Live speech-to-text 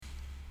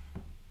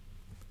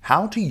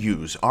How to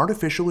Use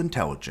Artificial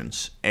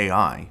Intelligence,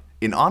 AI,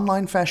 in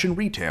Online Fashion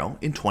Retail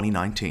in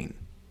 2019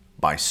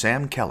 by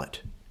Sam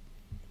Kellett.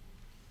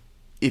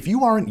 If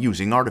you aren't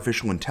using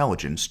artificial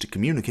intelligence to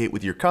communicate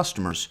with your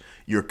customers,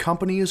 your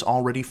company is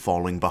already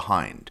falling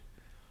behind.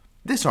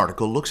 This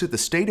article looks at the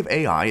state of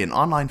AI in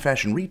online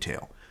fashion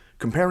retail,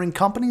 comparing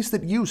companies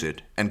that use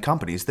it and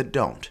companies that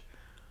don't.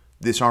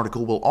 This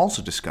article will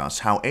also discuss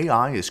how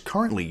AI is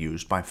currently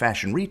used by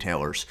fashion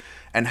retailers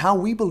and how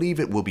we believe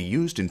it will be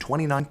used in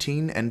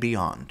 2019 and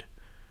beyond.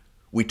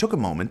 We took a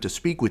moment to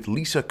speak with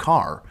Lisa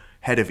Carr,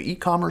 head of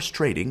e-commerce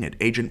trading at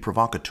Agent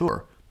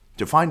Provocateur,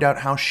 to find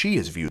out how she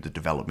has viewed the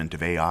development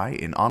of AI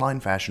in online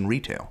fashion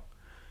retail.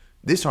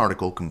 This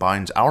article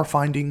combines our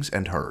findings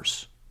and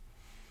hers.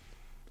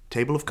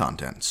 Table of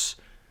contents.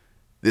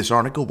 This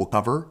article will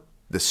cover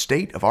the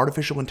state of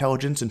artificial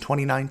intelligence in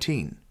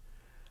 2019.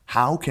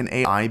 How can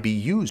AI be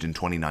used in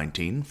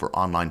 2019 for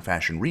online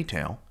fashion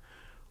retail?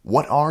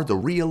 What are the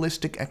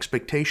realistic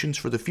expectations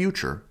for the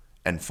future?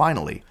 And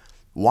finally,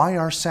 why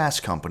are SaaS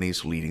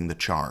companies leading the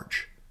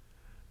charge?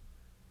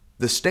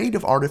 The state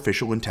of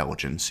artificial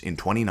intelligence in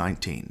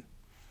 2019.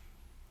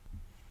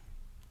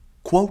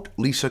 Quote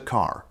Lisa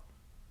Carr,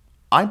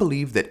 "I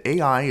believe that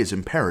AI is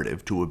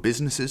imperative to a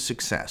business's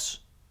success.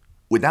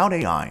 Without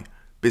AI,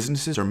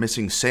 businesses are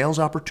missing sales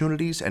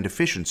opportunities and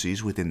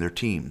efficiencies within their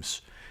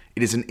teams.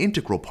 It is an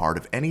integral part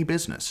of any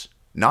business,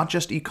 not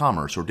just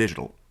e-commerce or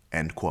digital."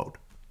 End quote.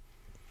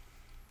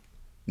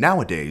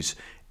 Nowadays,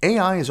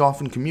 AI is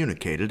often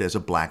communicated as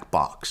a black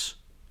box.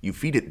 You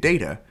feed it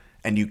data,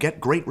 and you get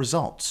great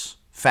results,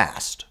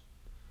 fast.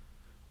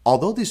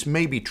 Although this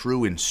may be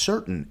true in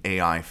certain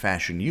AI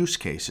fashion use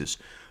cases,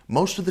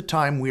 most of the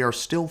time we are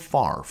still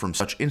far from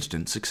such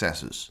instant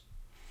successes.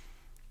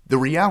 The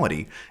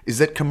reality is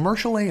that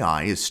commercial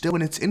AI is still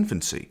in its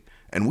infancy,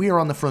 and we are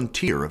on the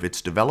frontier of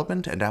its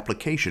development and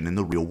application in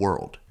the real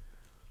world.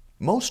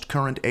 Most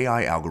current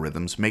AI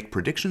algorithms make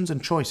predictions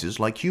and choices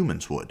like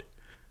humans would.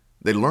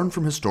 They learn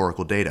from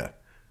historical data.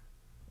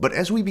 But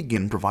as we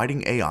begin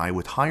providing AI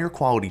with higher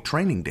quality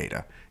training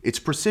data, its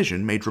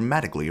precision may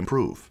dramatically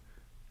improve.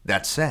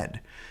 That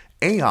said,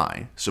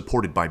 AI,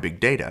 supported by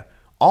big data,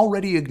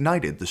 already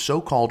ignited the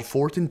so-called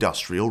Fourth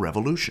Industrial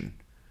Revolution.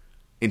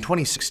 In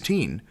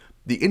 2016,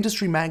 the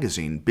industry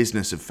magazine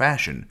Business of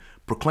Fashion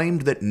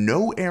proclaimed that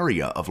no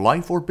area of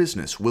life or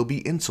business will be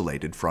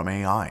insulated from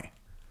AI.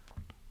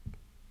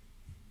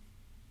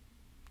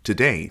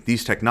 Today,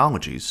 these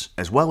technologies,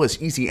 as well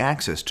as easy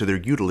access to their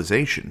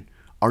utilization,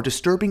 are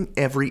disturbing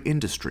every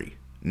industry,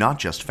 not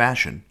just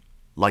fashion,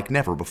 like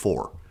never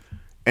before.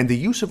 And the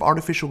use of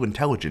artificial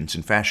intelligence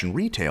in fashion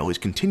retail is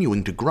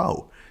continuing to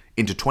grow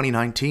into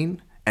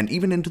 2019 and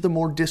even into the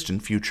more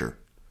distant future.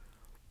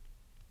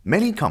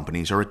 Many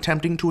companies are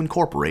attempting to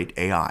incorporate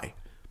AI.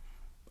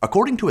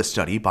 According to a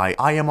study by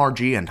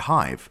IMRG and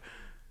Hive,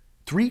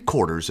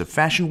 3/4 of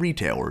fashion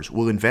retailers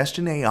will invest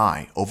in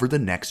AI over the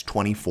next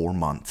 24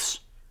 months.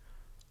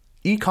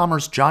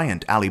 E-commerce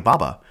giant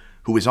Alibaba,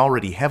 who is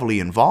already heavily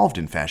involved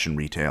in fashion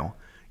retail,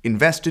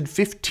 invested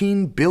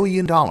 $15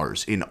 billion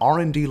in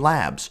R&D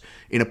labs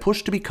in a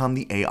push to become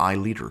the AI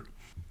leader.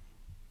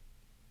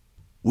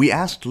 We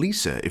asked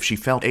Lisa if she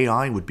felt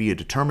AI would be a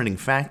determining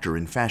factor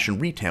in fashion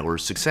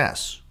retailers'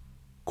 success.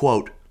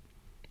 Quote,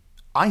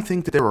 "I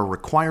think that there are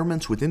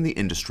requirements within the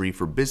industry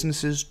for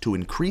businesses to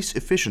increase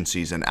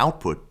efficiencies and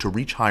output to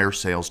reach higher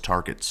sales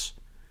targets.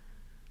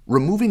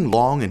 Removing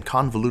long and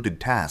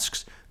convoluted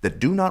tasks that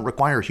do not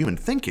require human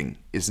thinking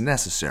is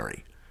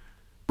necessary.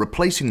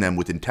 Replacing them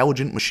with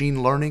intelligent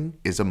machine learning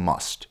is a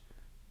must."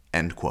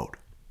 End quote.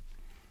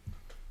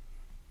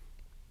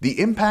 The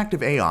impact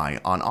of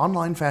AI on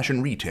online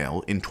fashion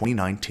retail in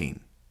 2019.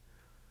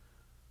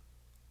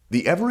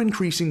 The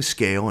ever-increasing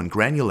scale and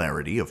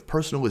granularity of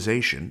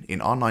personalization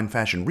in online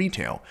fashion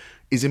retail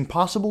is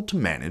impossible to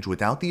manage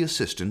without the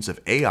assistance of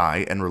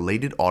AI and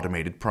related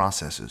automated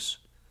processes.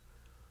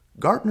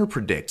 Gartner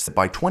predicts that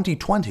by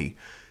 2020,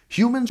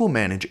 humans will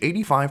manage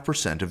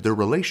 85% of their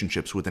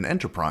relationships with an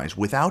enterprise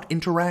without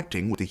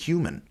interacting with a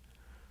human.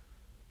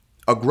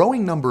 A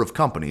growing number of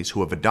companies who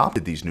have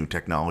adopted these new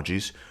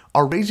technologies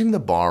are raising the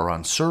bar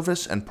on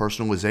service and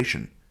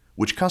personalization,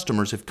 which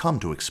customers have come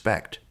to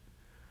expect.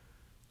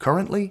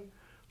 Currently,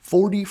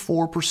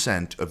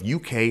 44% of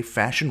UK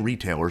fashion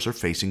retailers are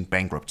facing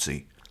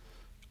bankruptcy.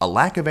 A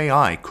lack of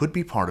AI could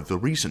be part of the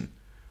reason.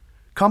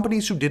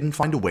 Companies who didn't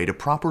find a way to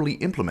properly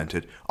implement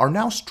it are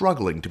now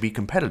struggling to be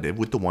competitive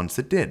with the ones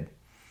that did.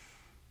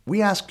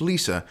 We asked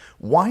Lisa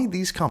why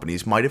these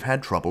companies might have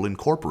had trouble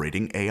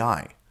incorporating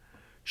AI.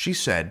 She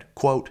said,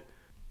 quote,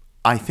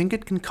 "I think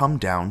it can come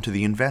down to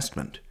the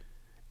investment.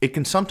 It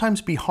can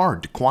sometimes be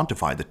hard to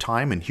quantify the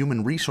time and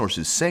human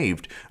resources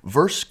saved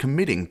versus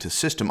committing to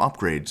system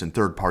upgrades and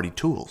third-party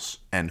tools."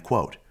 End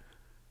quote.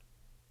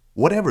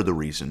 Whatever the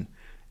reason,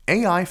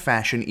 AI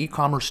fashion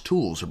e-commerce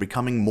tools are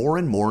becoming more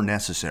and more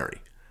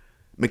necessary.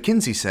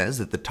 McKinsey says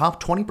that the top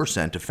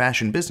 20% of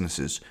fashion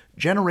businesses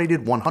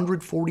generated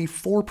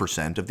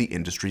 144% of the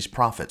industry's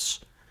profits.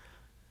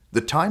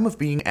 The time of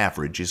being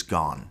average is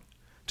gone.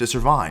 To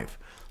survive,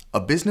 a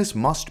business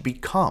must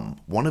become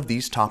one of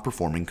these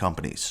top-performing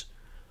companies.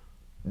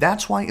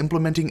 That's why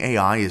implementing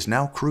AI is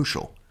now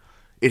crucial.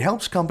 It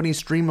helps companies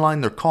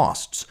streamline their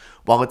costs,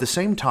 while at the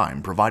same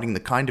time providing the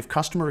kind of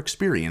customer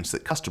experience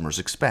that customers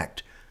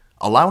expect,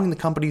 allowing the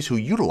companies who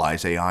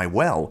utilize AI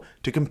well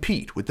to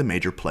compete with the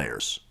major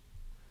players.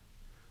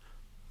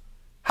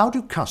 How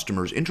do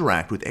customers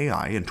interact with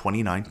AI in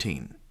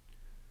 2019?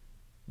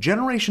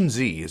 Generation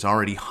Z is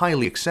already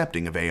highly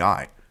accepting of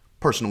AI,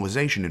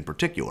 personalization in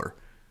particular,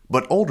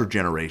 but older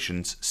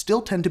generations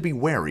still tend to be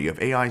wary of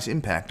AI's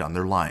impact on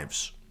their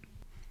lives.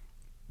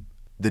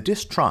 The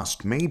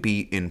distrust may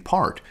be, in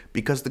part,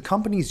 because the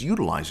companies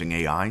utilizing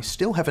AI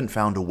still haven't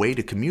found a way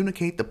to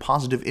communicate the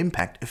positive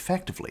impact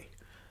effectively.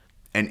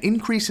 An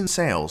increase in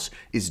sales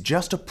is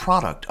just a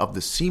product of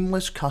the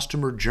seamless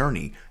customer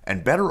journey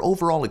and better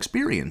overall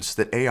experience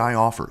that AI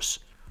offers.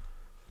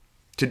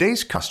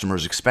 Today's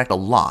customers expect a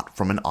lot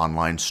from an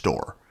online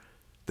store: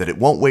 that it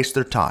won't waste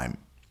their time,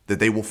 that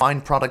they will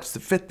find products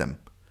that fit them,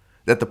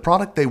 that the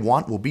product they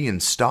want will be in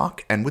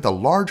stock and with a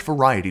large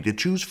variety to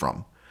choose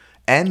from,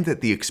 and that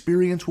the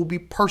experience will be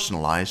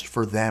personalized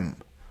for them.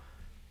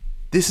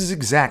 This is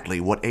exactly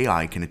what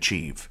AI can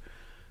achieve.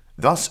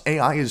 Thus,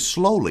 AI is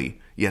slowly,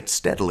 yet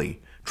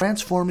steadily,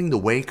 transforming the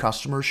way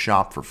customers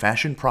shop for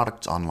fashion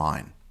products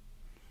online.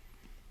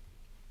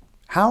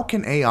 How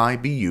can AI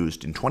be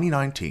used in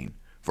 2019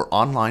 for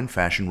online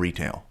fashion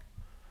retail?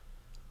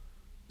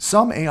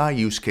 Some AI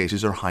use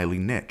cases are highly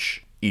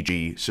niche,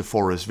 e.g.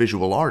 Sephora's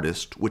Visual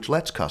Artist, which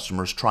lets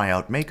customers try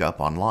out makeup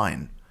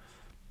online.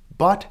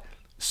 But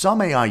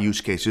some AI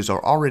use cases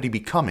are already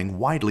becoming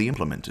widely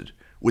implemented,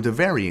 with a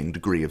varying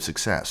degree of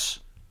success.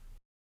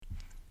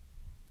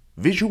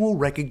 Visual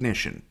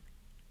recognition.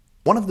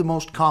 One of the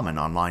most common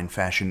online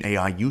fashion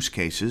AI use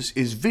cases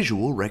is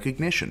visual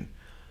recognition.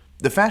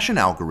 The fashion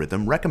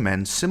algorithm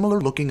recommends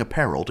similar-looking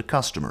apparel to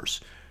customers.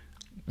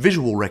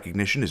 Visual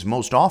recognition is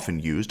most often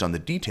used on the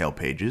detail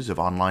pages of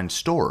online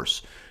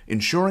stores,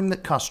 ensuring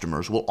that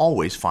customers will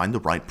always find the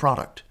right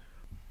product.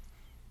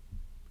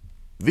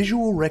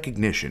 Visual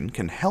recognition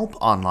can help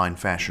online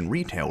fashion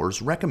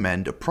retailers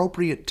recommend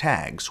appropriate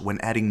tags when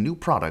adding new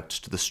products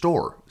to the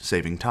store,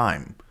 saving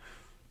time.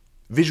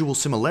 Visual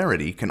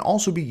similarity can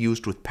also be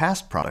used with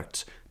past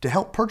products to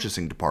help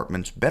purchasing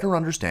departments better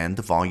understand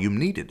the volume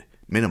needed,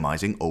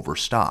 minimizing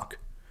overstock.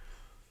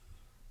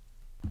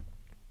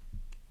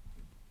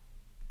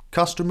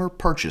 Customer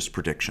purchase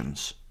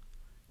predictions.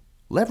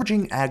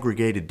 Leveraging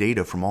aggregated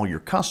data from all your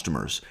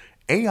customers,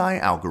 AI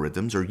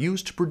algorithms are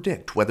used to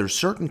predict whether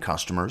certain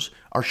customers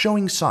are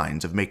showing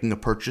signs of making a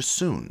purchase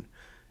soon,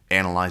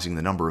 analyzing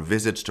the number of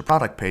visits to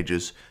product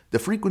pages, the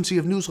frequency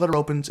of newsletter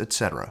opens,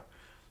 etc.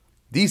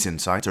 These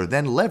insights are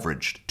then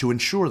leveraged to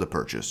ensure the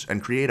purchase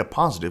and create a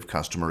positive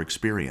customer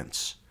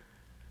experience.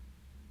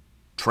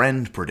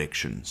 Trend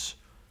predictions.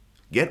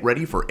 Get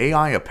ready for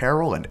AI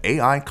apparel and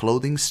AI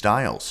clothing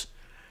styles.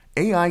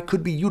 AI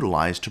could be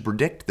utilized to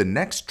predict the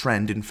next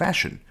trend in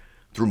fashion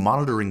through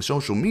monitoring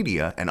social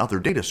media and other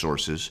data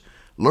sources,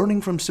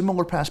 learning from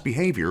similar past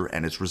behavior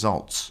and its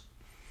results.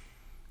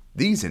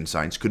 These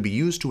insights could be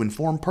used to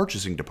inform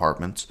purchasing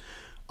departments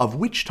of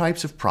which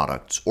types of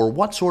products or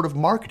what sort of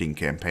marketing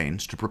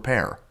campaigns to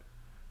prepare.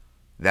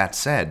 That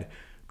said,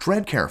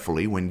 tread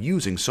carefully when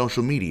using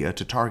social media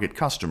to target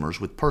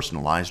customers with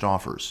personalized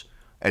offers.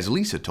 As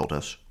Lisa told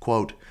us,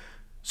 quote,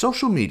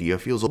 "Social media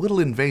feels a little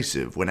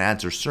invasive when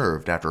ads are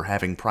served after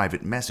having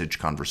private message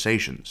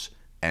conversations,"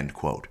 end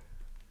quote.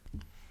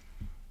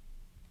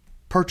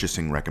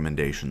 Purchasing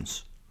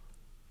recommendations.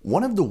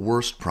 One of the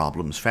worst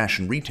problems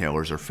fashion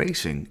retailers are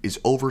facing is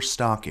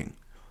overstocking.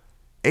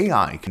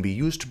 AI can be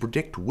used to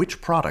predict which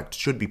products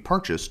should be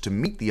purchased to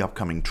meet the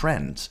upcoming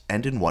trends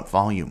and in what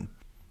volume.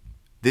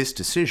 This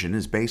decision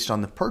is based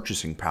on the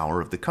purchasing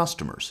power of the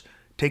customers,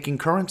 taking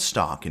current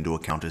stock into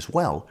account as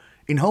well,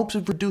 in hopes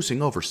of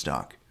reducing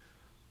overstock.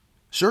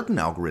 Certain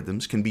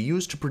algorithms can be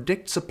used to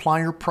predict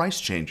supplier price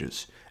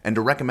changes and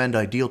to recommend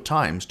ideal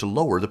times to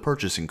lower the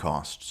purchasing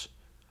costs.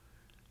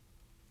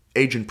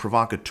 Agent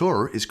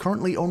Provocateur is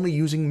currently only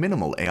using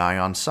minimal AI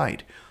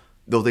on-site.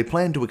 Though they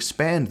plan to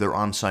expand their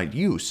on-site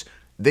use,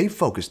 they've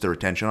focused their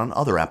attention on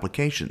other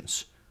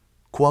applications.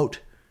 Quote,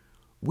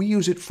 "We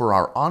use it for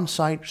our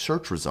on-site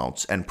search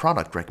results and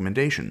product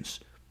recommendations,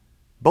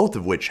 both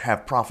of which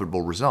have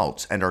profitable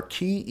results and are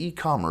key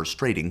e-commerce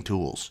trading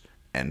tools,"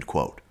 end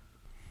quote.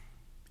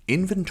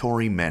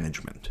 Inventory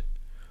management.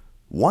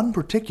 One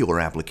particular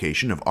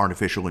application of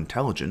artificial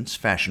intelligence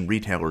fashion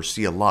retailers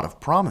see a lot of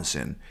promise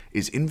in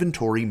is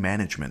inventory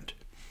management.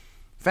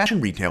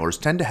 Fashion retailers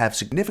tend to have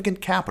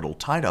significant capital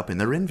tied up in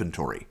their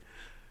inventory.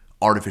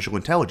 Artificial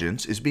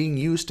intelligence is being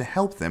used to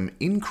help them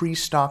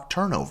increase stock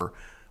turnover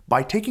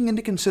by taking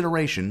into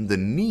consideration the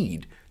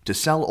need to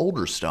sell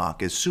older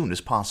stock as soon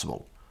as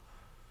possible.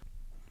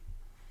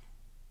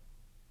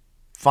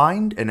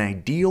 Find an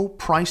ideal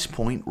price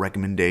point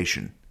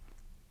recommendation.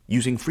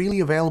 Using freely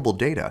available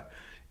data,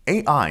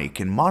 AI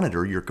can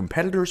monitor your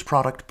competitors'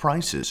 product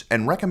prices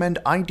and recommend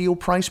ideal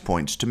price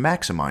points to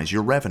maximize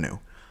your revenue.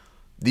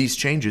 These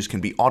changes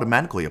can be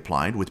automatically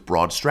applied with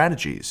broad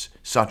strategies,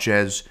 such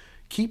as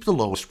keep the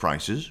lowest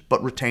prices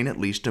but retain at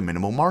least a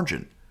minimal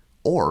margin,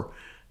 or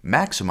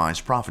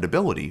maximize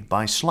profitability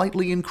by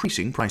slightly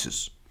increasing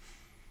prices.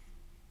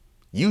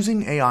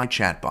 Using AI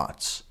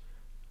chatbots.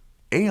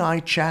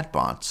 AI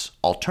chatbots,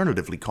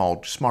 alternatively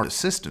called smart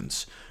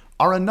assistants,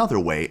 are another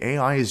way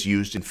AI is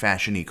used in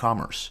fashion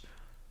e-commerce.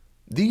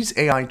 These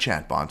AI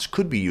chatbots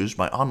could be used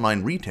by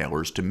online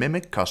retailers to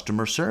mimic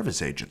customer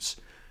service agents,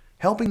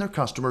 helping their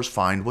customers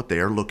find what they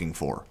are looking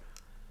for.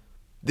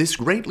 This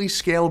greatly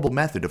scalable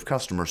method of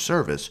customer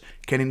service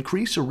can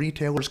increase a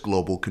retailer's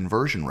global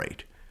conversion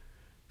rate.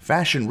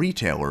 Fashion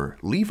retailer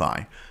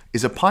Levi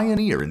is a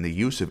pioneer in the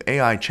use of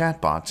AI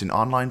chatbots in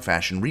online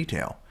fashion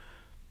retail.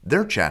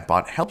 Their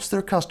chatbot helps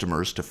their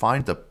customers to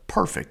find the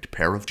perfect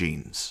pair of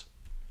jeans.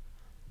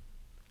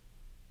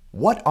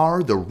 What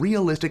are the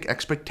realistic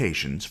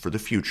expectations for the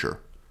future?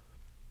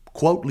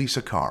 Quote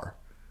Lisa Carr.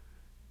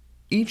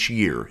 Each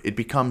year, it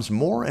becomes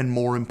more and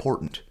more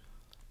important.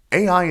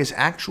 AI is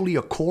actually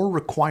a core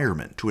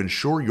requirement to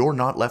ensure you're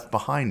not left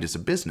behind as a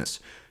business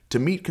to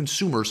meet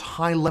consumers'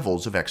 high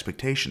levels of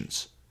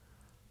expectations.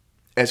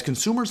 As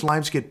consumers'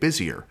 lives get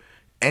busier,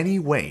 any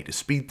way to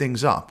speed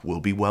things up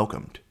will be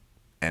welcomed.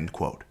 End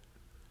quote.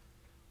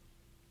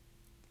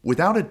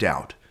 Without a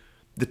doubt,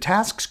 the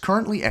tasks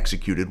currently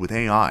executed with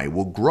AI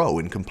will grow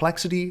in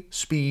complexity,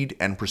 speed,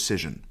 and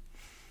precision.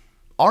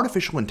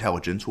 Artificial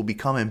intelligence will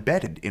become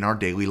embedded in our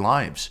daily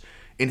lives,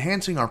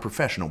 enhancing our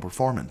professional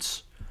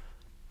performance.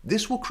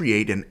 This will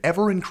create an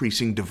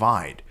ever-increasing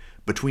divide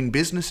between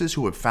businesses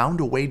who have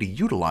found a way to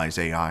utilize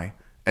AI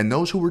and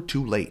those who were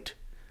too late.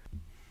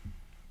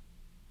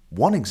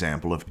 One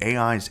example of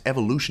AI's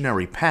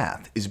evolutionary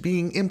path is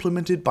being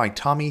implemented by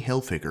Tommy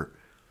Hilfiger.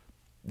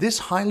 This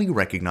highly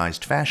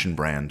recognized fashion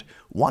brand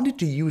wanted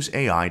to use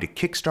AI to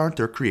kickstart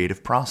their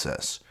creative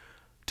process.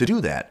 To do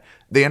that,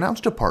 they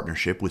announced a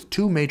partnership with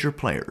two major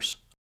players,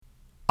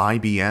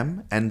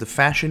 IBM and the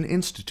Fashion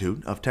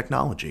Institute of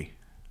Technology.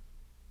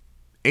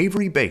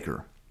 Avery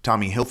Baker,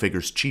 Tommy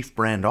Hilfiger's chief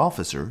brand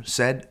officer,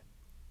 said,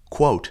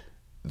 quote,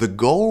 "The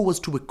goal was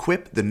to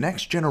equip the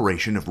next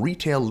generation of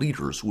retail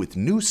leaders with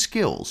new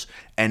skills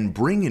and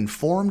bring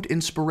informed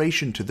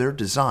inspiration to their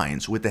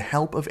designs with the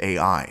help of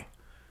AI."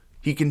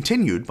 He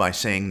continued by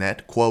saying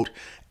that, quote,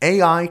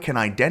 "AI can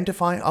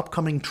identify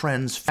upcoming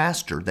trends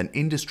faster than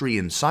industry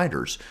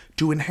insiders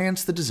to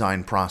enhance the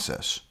design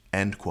process."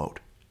 End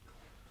quote.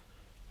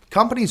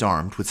 Companies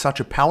armed with such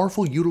a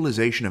powerful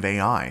utilization of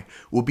AI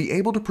will be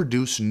able to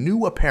produce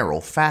new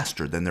apparel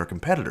faster than their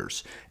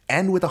competitors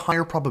and with a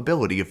higher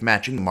probability of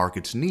matching the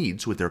market's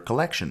needs with their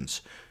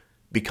collections,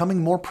 becoming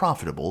more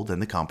profitable than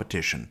the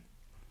competition.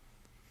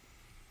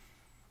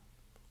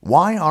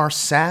 Why are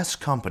SaaS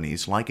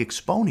companies like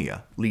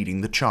Exponia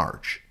leading the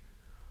charge?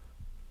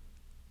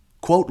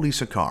 Quote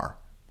Lisa Carr,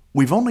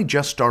 "We've only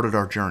just started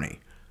our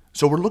journey,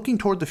 so we're looking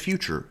toward the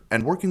future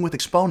and working with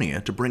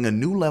Exponia to bring a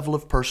new level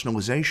of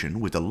personalization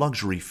with a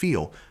luxury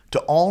feel to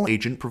all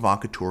agent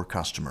provocateur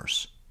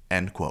customers."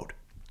 End quote.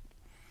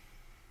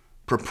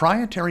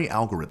 Proprietary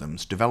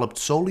algorithms developed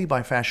solely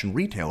by fashion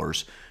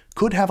retailers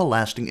could have a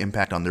lasting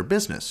impact on their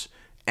business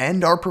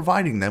and are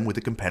providing them with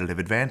a competitive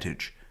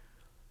advantage.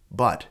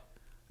 But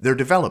their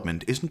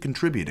development isn't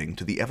contributing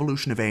to the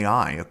evolution of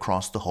AI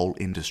across the whole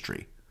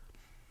industry.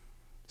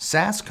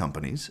 SaaS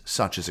companies,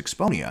 such as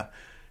Exponia,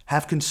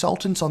 have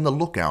consultants on the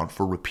lookout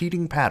for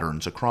repeating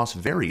patterns across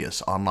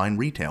various online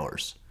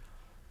retailers.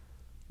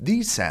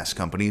 These SaaS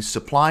companies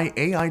supply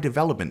AI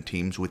development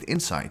teams with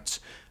insights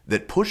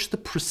that push the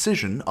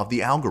precision of the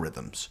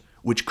algorithms,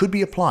 which could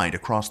be applied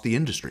across the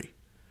industry.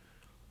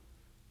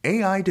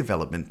 AI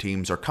development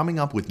teams are coming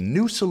up with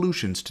new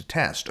solutions to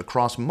test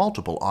across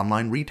multiple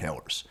online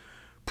retailers,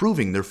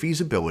 proving their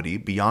feasibility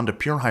beyond a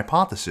pure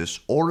hypothesis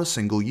or a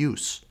single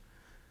use.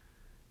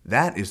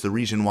 That is the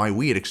reason why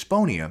we at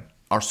Exponia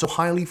are so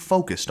highly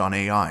focused on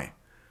AI.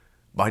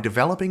 By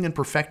developing and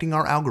perfecting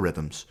our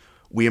algorithms,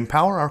 we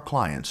empower our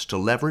clients to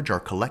leverage our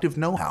collective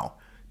know-how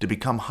to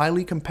become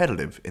highly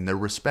competitive in their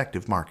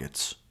respective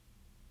markets.